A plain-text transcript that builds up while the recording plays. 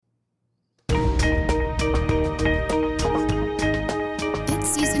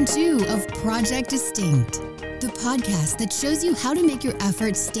Project Distinct, the podcast that shows you how to make your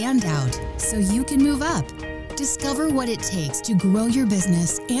efforts stand out so you can move up. Discover what it takes to grow your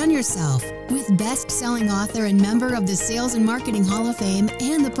business and yourself with best-selling author and member of the Sales and Marketing Hall of Fame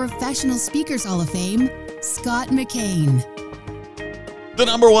and the Professional Speakers Hall of Fame, Scott McKain. The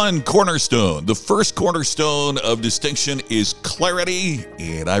number one cornerstone, the first cornerstone of distinction is clarity.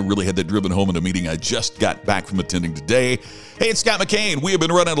 And I really had that driven home in a meeting I just got back from attending today. Hey, it's Scott McKain. We have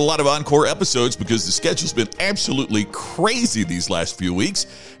been running a lot of encore episodes because the schedule's been absolutely crazy these last few weeks.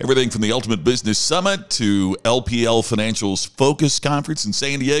 Everything from the Ultimate Business Summit to LPL Financial's Focus Conference in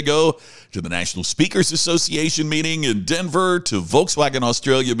San Diego to the National Speakers Association meeting in Denver to Volkswagen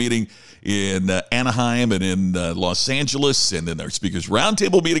Australia meeting in Anaheim and in Los Angeles, and then our Speakers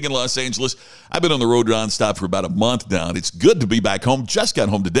Roundtable meeting in Los Angeles. I've been on the road nonstop for about a month now, and it's good to be back home. Just got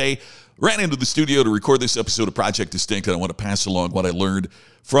home today. Ran into the studio to record this episode of Project Distinct, and I want to pass along what I learned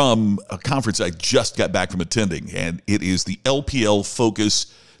from a conference I just got back from attending, and it is the LPL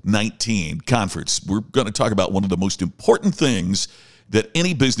Focus 19 conference. We're going to talk about one of the most important things that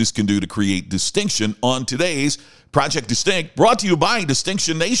any business can do to create distinction on today's Project Distinct, brought to you by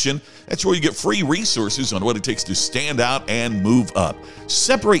Distinction Nation. That's where you get free resources on what it takes to stand out and move up.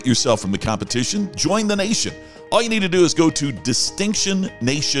 Separate yourself from the competition. Join the nation. All you need to do is go to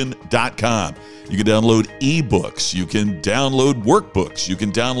distinctionnation.com. You can download ebooks. You can download workbooks. You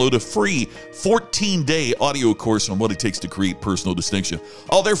can download a free 14-day audio course on what it takes to create personal distinction.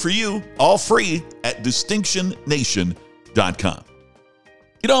 All there for you, all free at distinctionnation.com.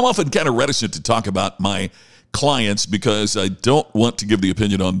 You know, I'm often kind of reticent to talk about my clients because I don't want to give the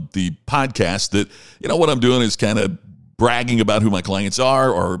opinion on the podcast that, you know, what I'm doing is kind of bragging about who my clients are,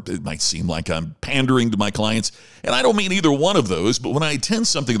 or it might seem like I'm pandering to my clients. And I don't mean either one of those, but when I attend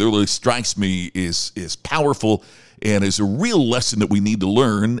something that really strikes me is powerful and is a real lesson that we need to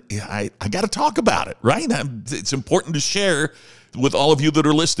learn, I got to talk about it, right? It's important to share with all of you that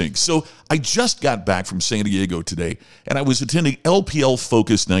are listening. So I just got back from San Diego today, and I was attending LPL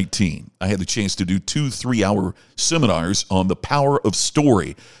Focus 19. I had the chance to do 2 3-hour seminars on the power of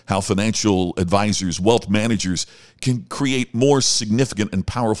story, how financial advisors, wealth managers can create more significant and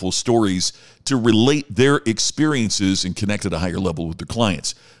powerful stories to relate their experiences and connect at a higher level with their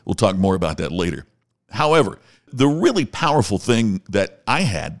clients. We'll talk more about that later. However, the really powerful thing that I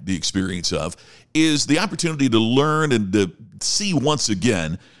had the experience of is the opportunity to learn and to see once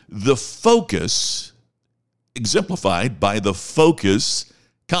again the focus exemplified by the Focus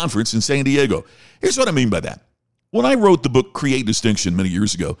Conference in San Diego. Here's what I mean by that. When I wrote the book Create Distinction many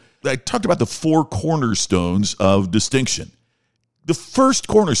years ago, I talked about the 4 cornerstones of distinction. The first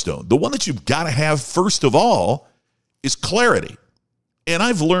cornerstone, the one that you've got to have first of all, is clarity. And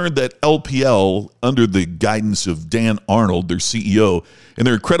I've learned that LPL, under the guidance of Dan Arnold, their CEO, and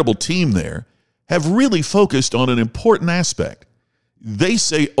their incredible team there, have really focused on an important aspect. They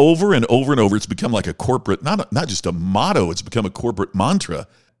say over and over and over, it's become like a corporate, not just a motto, it's become a corporate mantra.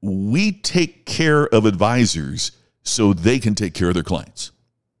 We take care of advisors so they can take care of their clients.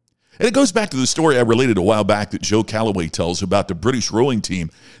 And it goes back to the story I related a while back that Joe Calloway tells about the British rowing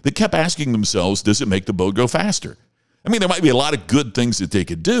team that kept asking themselves, does it make the boat go faster? I mean, there might be a lot of good things that they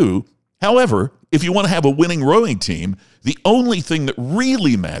could do. However, if you want to have a winning rowing team, the only thing that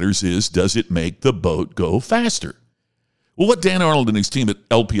really matters is, does it make the boat go faster? Well, what Dan Arnold and his team at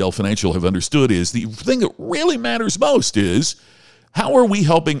LPL Financial have understood is the thing that really matters most is, how are we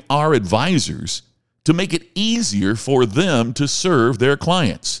helping our advisors to make it easier for them to serve their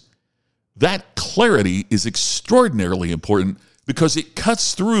clients? That clarity is extraordinarily important because it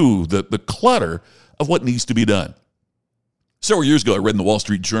cuts through the clutter of what needs to be done. Several years ago, I read in the Wall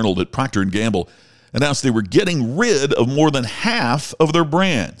Street Journal that Procter & Gamble announced they were getting rid of more than half of their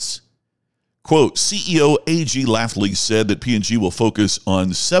brands. Quote, CEO A.G. Lafley said that P&G will focus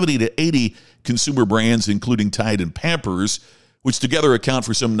on 70 to 80 consumer brands, including Tide and Pampers, which together account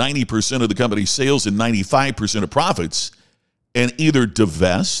for some 90% of the company's sales and 95% of profits, and either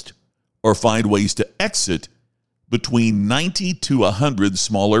divest or find ways to exit between 90 to 100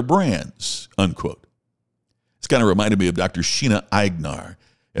 smaller brands, unquote. It's kind of reminded me of Dr. Sheena Eignar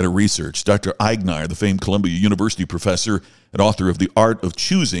at her research. Dr. Eignar, the famed Columbia University professor and author of The Art of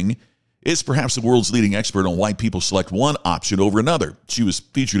Choosing, is perhaps the world's leading expert on why people select one option over another. She was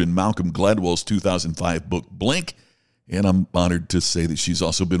featured in Malcolm Gladwell's 2005 book, Blink, and I'm honored to say that she's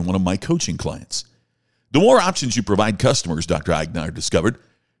also been one of my coaching clients. The more options you provide customers, Dr. Eignar discovered,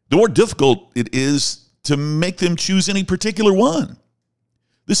 the more difficult it is to make them choose any particular one.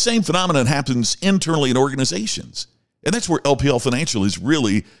 The same phenomenon happens internally in organizations. And that's where LPL Financial is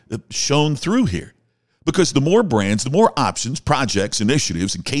really shown through here. Because the more brands, the more options, projects,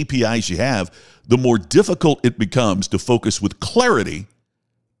 initiatives, and KPIs you have, the more difficult it becomes to focus with clarity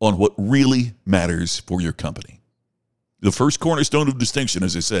on what really matters for your company. The first cornerstone of distinction,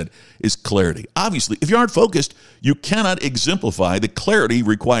 as I said, is clarity. Obviously, if you aren't focused, you cannot exemplify the clarity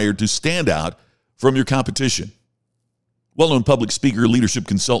required to stand out from your competition. Well-known public speaker, leadership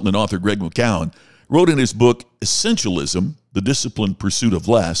consultant, and author Greg McKeown wrote in his book, Essentialism, The Disciplined Pursuit of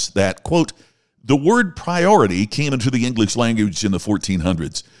Less, that, quote, the word priority came into the English language in the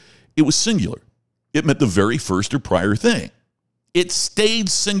 1400s. It was singular. It meant the very first or prior thing. It stayed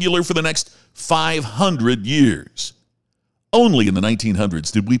singular for the next 500 years. Only in the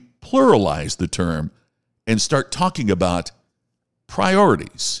 1900s did we pluralize the term and start talking about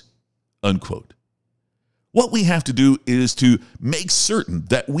priorities, unquote. What we have to do is to make certain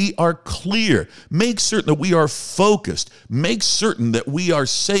that we are clear, make certain that we are focused, make certain that we are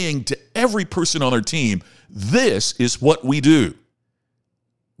saying to every person on our team, this is what we do.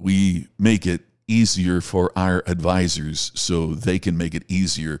 We make it easier for our advisors so they can make it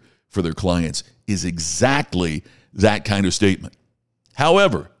easier for their clients is exactly that kind of statement.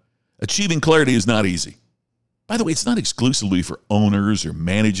 However, achieving clarity is not easy. By the way, it's not exclusively for owners or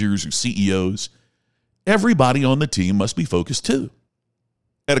managers or CEOs. Everybody on the team must be focused too.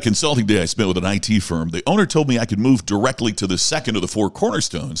 At a consulting day I spent with an IT firm, the owner told me I could move directly to the second of the four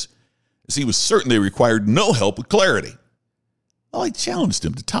cornerstones, as he was certain they required no help with clarity. Well, I challenged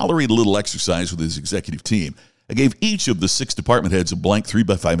him to tolerate a little exercise with his executive team. I gave each of the 6 department heads a blank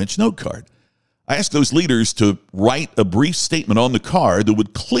 3x5-inch note card. I asked those leaders to write a brief statement on the card that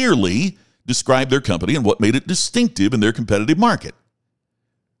would clearly describe their company and what made it distinctive in their competitive market.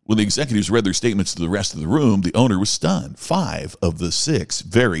 When the executives read their statements to the rest of the room, the owner was stunned. 5 of the 6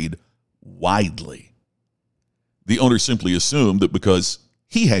 varied widely. The owner simply assumed that because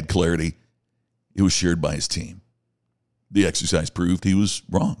he had clarity, it was shared by his team. The exercise proved he was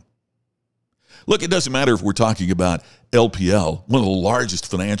wrong. Look, it doesn't matter if we're talking about LPL, one of the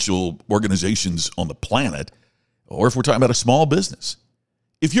largest financial organizations on the planet, or if we're talking about a small business.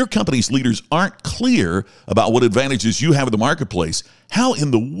 If your company's leaders aren't clear about what advantages you have in the marketplace, how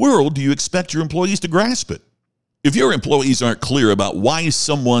in the world do you expect your employees to grasp it? If your employees aren't clear about why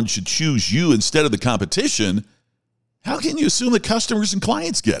someone should choose you instead of the competition, how can you assume that customers and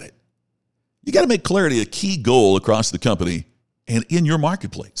clients get it? You got to make clarity a key goal across the company and in your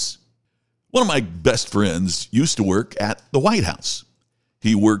marketplace. One of my best friends used to work at the White House.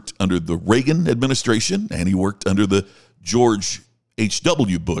 He worked under the Reagan administration, and he worked under the George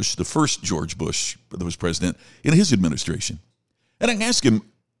H.W. Bush, the first George Bush that was president, in his administration. And I asked him,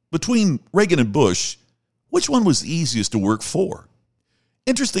 between Reagan and Bush, which one was the easiest to work for?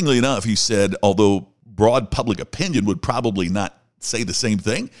 Interestingly enough, he said, although broad public opinion would probably not say the same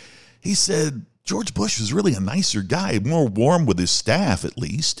thing, he said George Bush was really a nicer guy, more warm with his staff at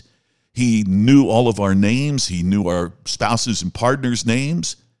least. He knew all of our names. He knew our spouses and partners'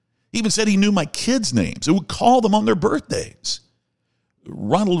 names. He even said he knew my kids' names and would call them on their birthdays.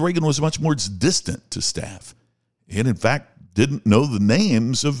 Ronald Reagan was much more distant to staff and, in fact, didn't know the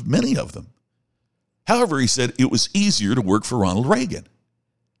names of many of them. However, he said it was easier to work for Ronald Reagan.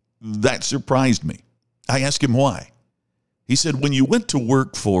 That surprised me. I asked him why. He said, when you went to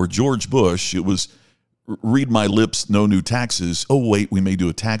work for George Bush, it was read my lips, no new taxes. Oh, wait, we may do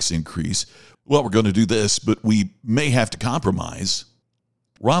a tax increase. Well, we're going to do this, but we may have to compromise.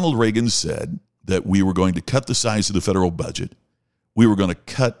 Ronald Reagan said that we were going to cut the size of the federal budget. We were going to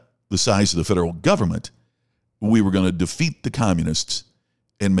cut the size of the federal government. We were going to defeat the communists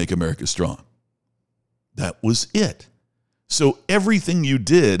and make America strong. That was it. So everything you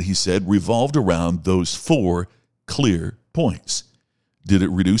did, he said, revolved around those 4 clear points. Did it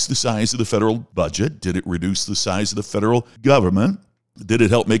reduce the size of the federal budget? Did it reduce the size of the federal government? Did it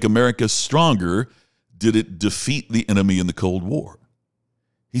help make America stronger? Did it defeat the enemy in the Cold War?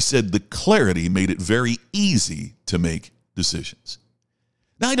 He said the clarity made it very easy to make decisions.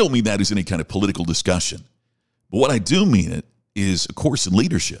 Now, I don't mean that as any kind of political discussion, but what I do mean it is a course in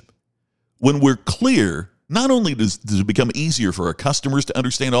leadership. When we're clear, not only does it become easier for our customers to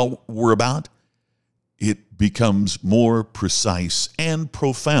understand all we're about, it becomes more precise and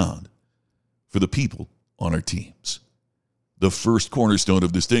profound for the people on our teams. The first cornerstone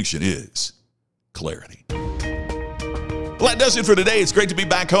of distinction is clarity. Well, that does it for today. It's great to be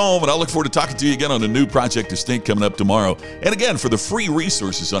back home, and I'll look forward to talking to you again on a new Project Distinct coming up tomorrow. And again, for the free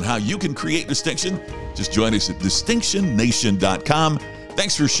resources on how you can create distinction, just join us at distinctionnation.com.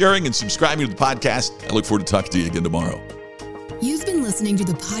 Thanks for sharing and subscribing to the podcast. I look forward to talking to you again tomorrow. You've been listening to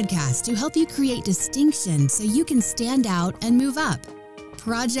the podcast to help you create distinction so you can stand out and move up.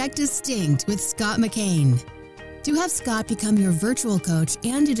 Project Distinct with Scott McKain. To have Scott become your virtual coach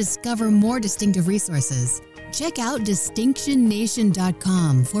and to discover more distinctive resources, check out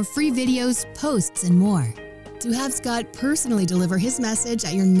DistinctionNation.com for free videos, posts, and more. To have Scott personally deliver his message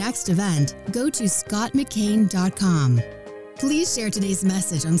at your next event, go to scottmckain.com. Please share today's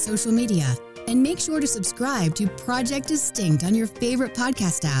message on social media and make sure to subscribe to Project Distinct on your favorite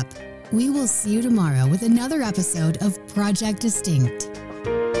podcast app. We will see you tomorrow with another episode of Project Distinct.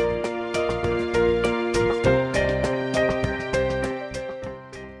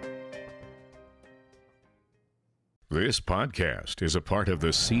 This podcast is a part of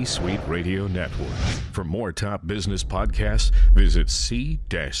the C-Suite Radio Network. For more top business podcasts, visit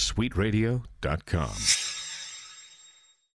c-suiteradio.com.